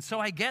Christianity, and so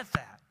I get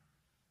that.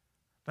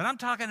 But I'm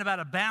talking about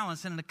a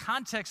balance, and in the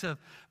context of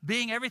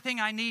being everything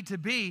I need to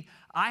be,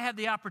 I have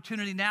the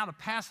opportunity now to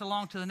pass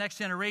along to the next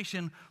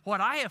generation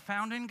what I have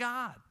found in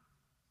God.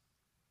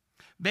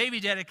 Baby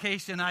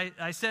dedication,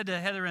 I said to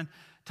Heather and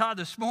Todd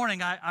this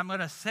morning, I'm going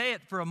to say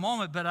it for a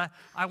moment, but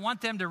I want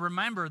them to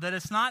remember that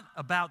it's not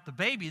about the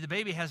baby. The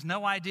baby has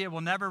no idea,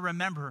 will never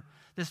remember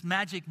this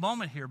magic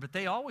moment here, but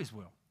they always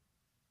will.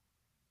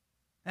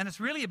 And it's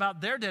really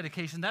about their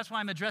dedication. That's why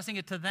I'm addressing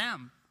it to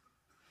them.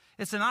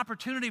 It's an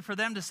opportunity for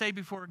them to say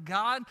before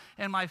God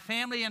and my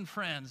family and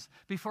friends,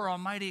 before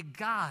Almighty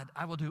God,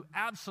 I will do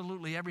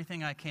absolutely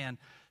everything I can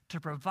to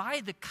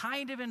provide the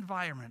kind of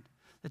environment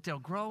that they'll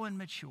grow and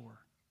mature.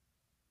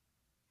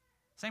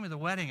 Same with the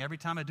wedding. Every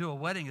time I do a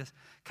wedding, this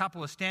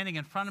couple is standing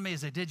in front of me as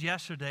they did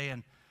yesterday,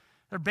 and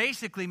they're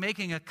basically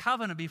making a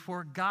covenant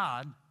before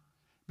God,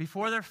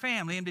 before their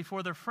family, and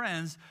before their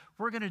friends.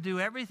 We're going to do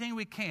everything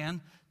we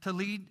can to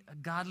lead a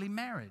godly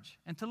marriage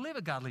and to live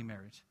a godly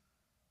marriage,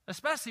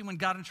 especially when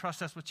God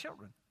entrusts us with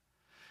children.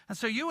 And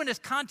so you, in this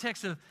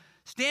context of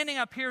standing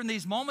up here in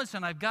these moments,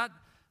 and I've got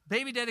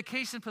baby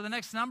dedication for the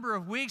next number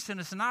of weeks,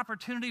 and it's an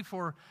opportunity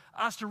for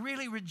us to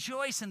really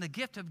rejoice in the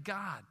gift of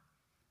God.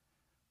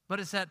 But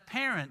it's that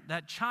parent,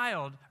 that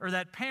child, or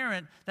that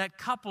parent, that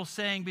couple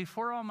saying,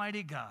 before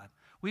Almighty God,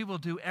 we will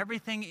do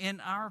everything in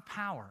our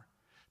power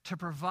to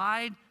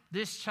provide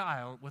this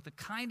child with the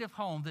kind of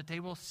home that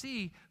they will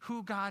see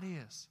who God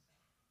is.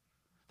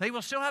 They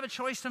will still have a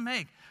choice to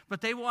make,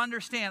 but they will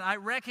understand, I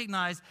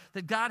recognize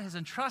that God has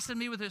entrusted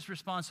me with this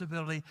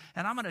responsibility,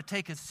 and I'm going to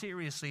take it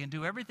seriously and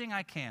do everything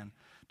I can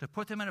to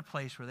put them in a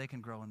place where they can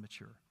grow and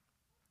mature.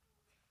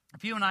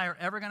 If you and I are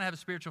ever going to have a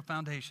spiritual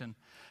foundation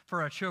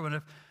for our children,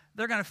 if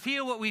they're going to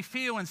feel what we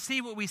feel and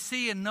see what we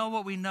see and know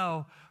what we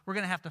know, we're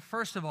going to have to,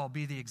 first of all,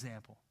 be the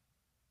example.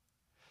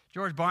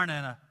 George Barna,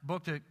 in a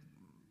book that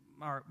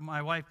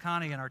my wife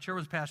Connie and our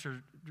children's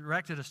pastor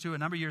directed us to a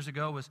number of years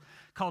ago was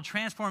called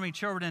Transforming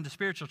Children into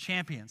Spiritual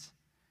Champions.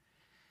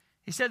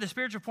 He said the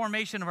spiritual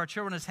formation of our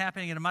children is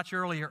happening at a much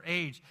earlier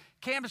age.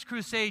 Campus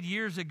Crusade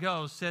years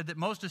ago said that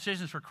most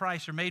decisions for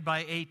Christ are made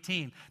by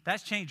 18.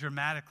 That's changed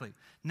dramatically.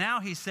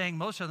 Now he's saying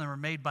most of them are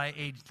made by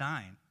age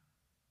 9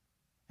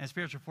 and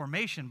spiritual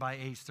formation by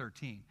age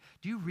 13.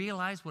 Do you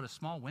realize what a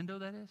small window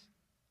that is?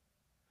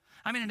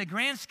 I mean, in the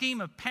grand scheme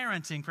of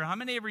parenting, for how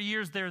many ever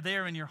years they're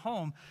there in your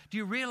home, do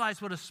you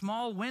realize what a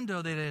small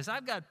window that is?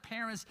 I've got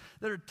parents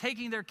that are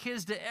taking their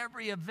kids to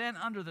every event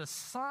under the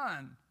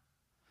sun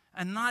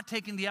and not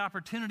taking the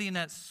opportunity in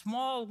that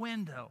small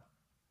window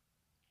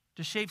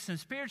to shape some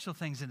spiritual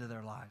things into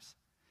their lives.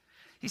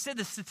 He said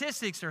the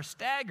statistics are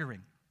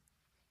staggering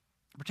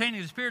pertaining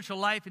to spiritual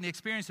life and the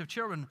experience of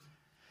children.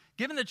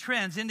 Given the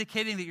trends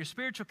indicating that your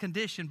spiritual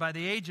condition by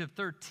the age of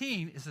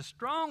 13 is a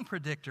strong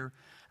predictor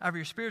of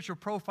your spiritual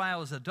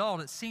profile as an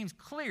adult, it seems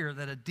clear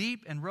that a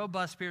deep and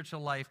robust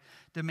spiritual life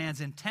demands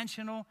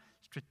intentional,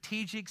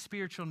 strategic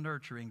spiritual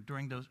nurturing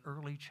during those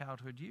early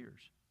childhood years.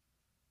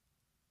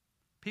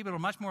 People are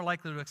much more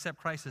likely to accept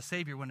Christ as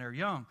Savior when they're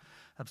young.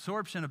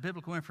 Absorption of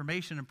biblical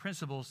information and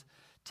principles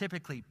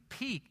typically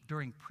peak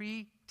during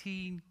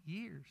pre-teen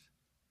years.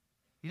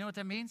 You know what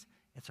that means?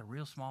 It's a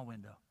real small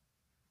window.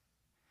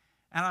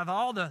 And of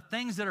all the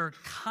things that are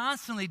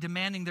constantly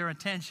demanding their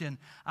attention,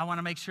 I want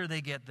to make sure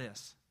they get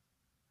this.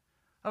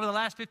 Over the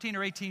last 15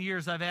 or 18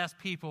 years, I've asked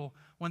people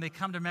when they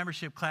come to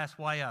membership class,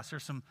 why us?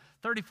 There's some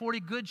 30, 40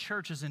 good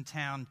churches in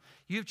town.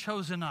 You've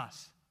chosen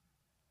us.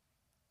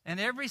 And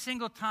every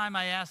single time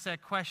I ask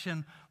that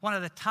question, one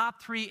of the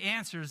top 3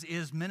 answers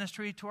is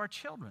ministry to our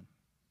children.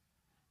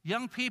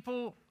 Young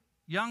people,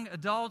 young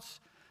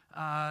adults,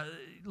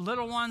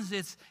 little ones,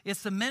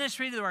 it's the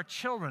ministry to our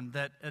children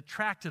that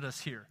attracted us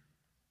here.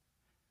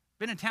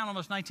 Been in town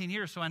almost 19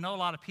 years, so I know a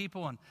lot of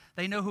people, and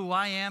they know who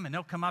I am, and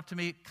they'll come up to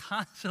me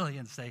constantly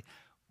and say,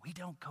 we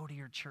don't go to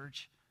your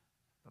church,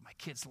 but my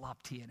kids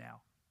love TNL.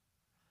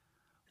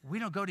 We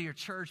don't go to your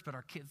church, but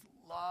our kids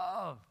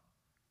love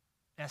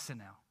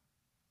SNL.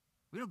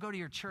 We don't go to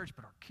your church,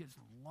 but our kids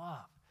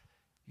love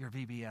your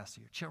VBS,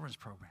 your children's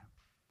program.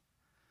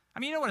 I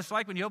mean, you know what it's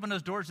like when you open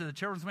those doors to the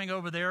children's wing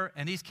over there,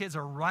 and these kids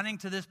are running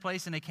to this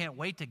place, and they can't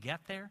wait to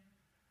get there?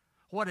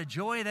 What a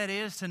joy that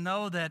is to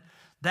know that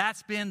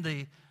that's been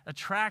the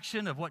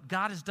attraction of what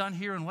God has done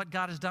here and what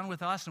God has done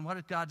with us and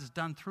what God has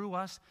done through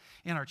us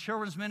in our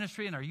children's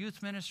ministry and our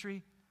youth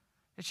ministry.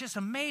 It's just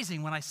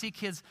amazing when I see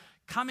kids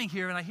coming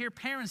here and I hear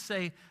parents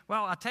say,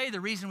 well, I'll tell you the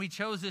reason we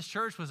chose this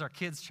church was our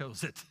kids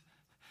chose it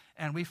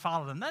and we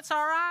followed them. That's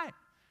all right.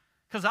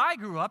 Because I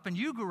grew up and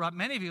you grew up,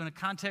 many of you, in a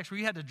context where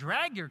you had to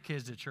drag your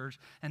kids to church,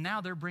 and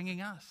now they're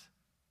bringing us.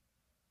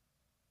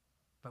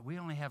 But we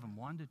only have them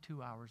 1 to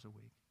 2 hours a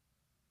week.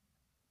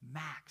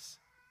 Max.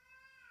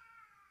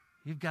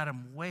 You've got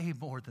them way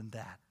more than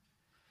that.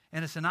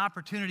 And it's an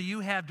opportunity you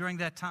have during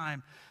that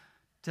time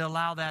to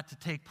allow that to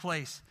take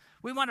place.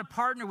 We want to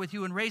partner with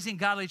you in raising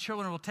godly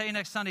children. We'll tell you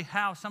next Sunday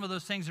how some of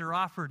those things are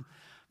offered.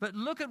 But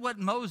look at what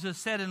Moses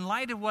said in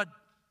light of what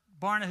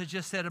Barna has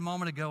just said a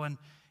moment ago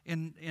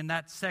in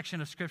that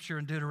section of Scripture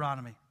in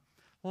Deuteronomy.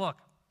 Look,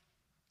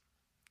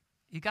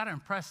 you got to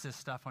impress this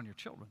stuff on your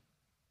children.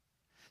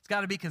 It's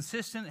got to be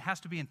consistent. It has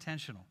to be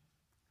intentional.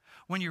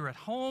 When you're at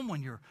home,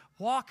 when you're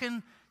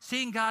walking,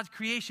 seeing God's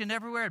creation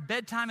everywhere, at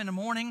bedtime in the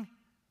morning,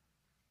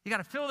 you got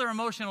to fill their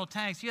emotional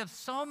tanks. You have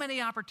so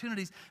many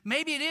opportunities.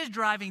 Maybe it is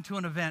driving to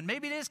an event.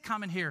 Maybe it is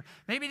coming here.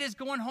 Maybe it is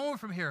going home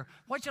from here.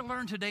 What'd you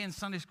learn today in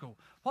Sunday school?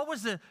 What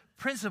was the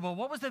principle?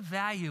 What was the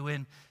value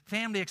in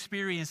family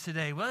experience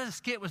today? What the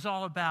skit was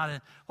all about?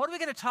 And what are we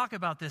going to talk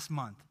about this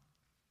month?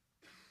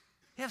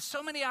 You have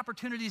so many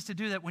opportunities to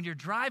do that when you're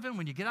driving,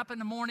 when you get up in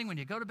the morning, when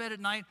you go to bed at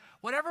night.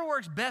 Whatever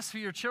works best for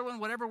your children,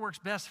 whatever works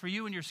best for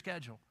you and your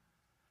schedule.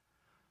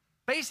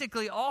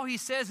 Basically, all he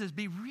says is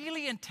be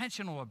really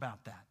intentional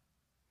about that.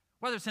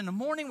 Whether it's in the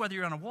morning, whether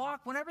you're on a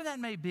walk, whatever that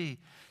may be,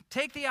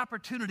 take the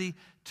opportunity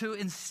to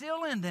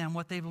instill in them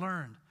what they've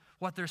learned,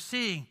 what they're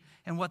seeing,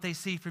 and what they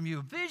see from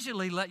you.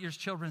 Visually, let your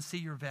children see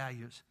your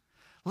values.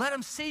 Let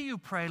them see you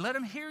pray. Let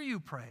them hear you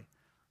pray.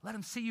 Let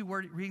them see you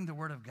reading the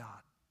Word of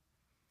God.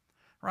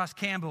 Ross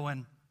Campbell,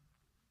 in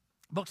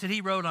books that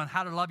he wrote on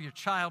how to love your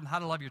child and how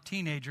to love your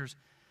teenagers,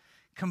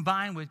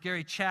 combined with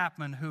Gary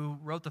Chapman, who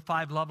wrote the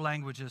 5 love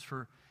languages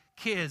for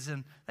kids,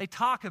 and they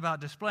talk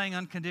about displaying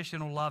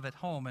unconditional love at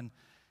home. And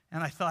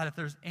I thought if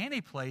there's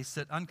any place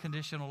that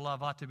unconditional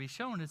love ought to be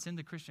shown, it's in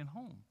the Christian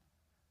home.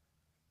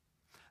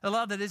 A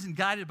love that isn't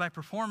guided by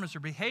performance or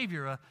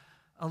behavior,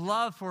 a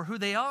love for who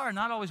they are,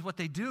 not always what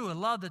they do, a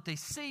love that they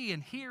see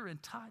and hear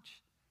and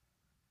touch.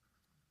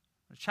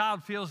 When a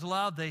child feels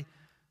love, they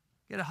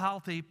get a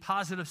healthy,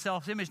 positive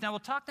self-image. Now, we'll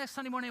talk next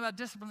Sunday morning about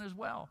discipline as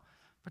well,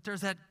 but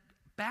there's that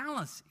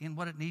balance in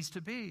what it needs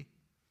to be.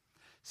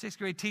 6th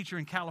grade teacher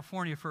in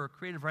California for a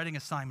creative writing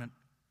assignment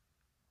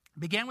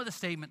began with a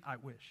statement, I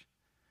wish.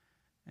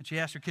 And she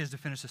asked her kids to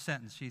finish a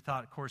sentence. She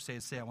thought, of course,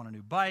 they'd say, I want a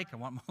new bike, I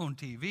want my own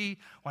TV,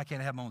 why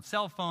can't I have my own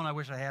cell phone, I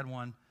wish I had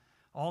one.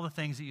 All the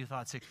things that you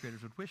thought 6th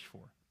graders would wish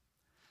for.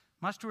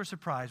 Much to her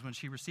surprise, when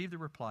she received the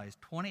replies,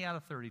 20 out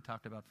of 30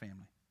 talked about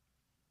family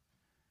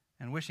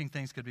and wishing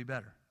things could be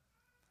better.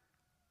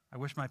 I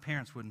wish my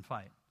parents wouldn't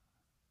fight.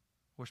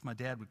 Wish my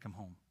dad would come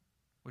home.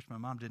 Wish my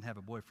mom didn't have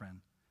a boyfriend.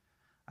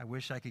 I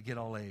wish I could get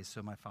all A's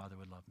so my father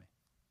would love me.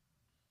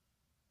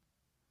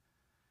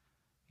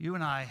 You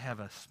and I have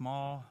a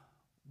small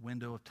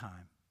window of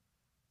time.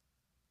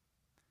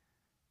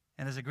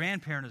 And as a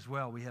grandparent as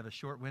well, we have a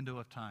short window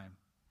of time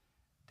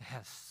to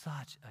have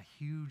such a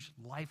huge,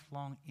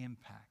 lifelong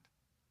impact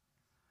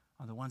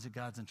on the ones that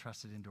God's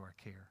entrusted into our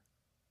care.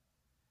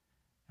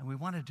 And we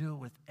want to do it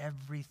with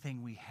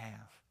everything we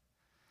have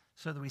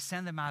so that we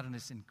send them out in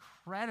this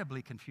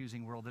incredibly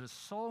confusing world that is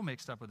so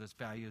mixed up with its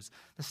values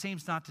that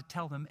seems not to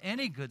tell them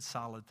any good,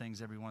 solid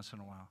things every once in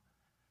a while.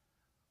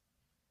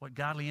 What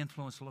godly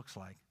influence looks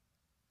like.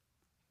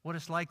 What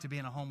it's like to be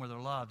in a home where they're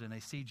loved and they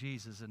see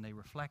Jesus and they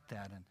reflect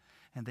that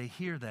and they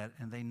hear that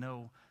and they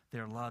know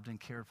they're loved and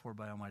cared for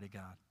by Almighty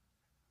God.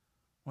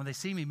 When they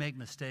see me make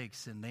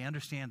mistakes and they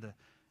understand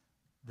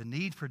the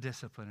need for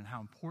discipline and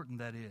how important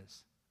that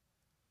is.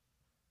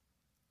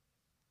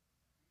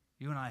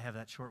 You and I have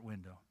that short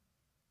window.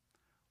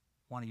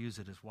 Want to use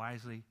it as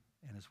wisely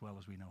and as well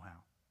as we know how.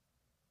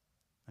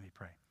 Let me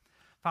pray.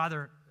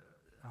 Father,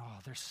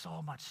 there's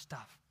so much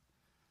stuff.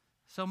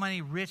 So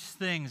many rich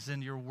things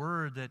in your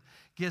word that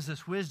gives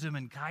us wisdom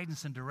and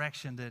guidance and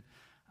direction that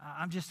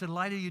I'm just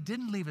delighted you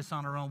didn't leave us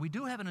on our own. We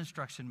do have an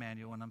instruction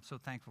manual, and I'm so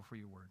thankful for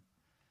your word.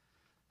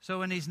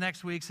 So in these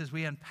next weeks, as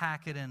we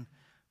unpack it and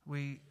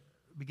we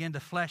begin to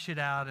flesh it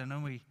out and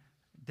then we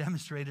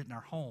demonstrate it in our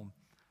home,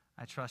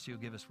 I trust you'll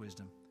give us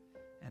wisdom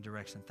and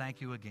direction.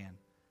 Thank you again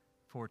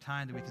for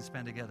time that we can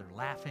spend together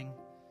laughing,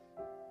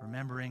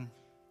 remembering,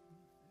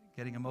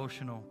 getting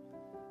emotional,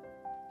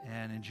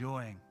 and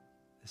enjoying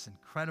this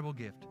incredible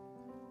gift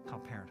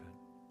called parenthood.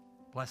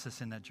 Bless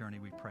us in that journey,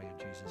 we pray in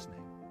Jesus'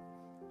 name.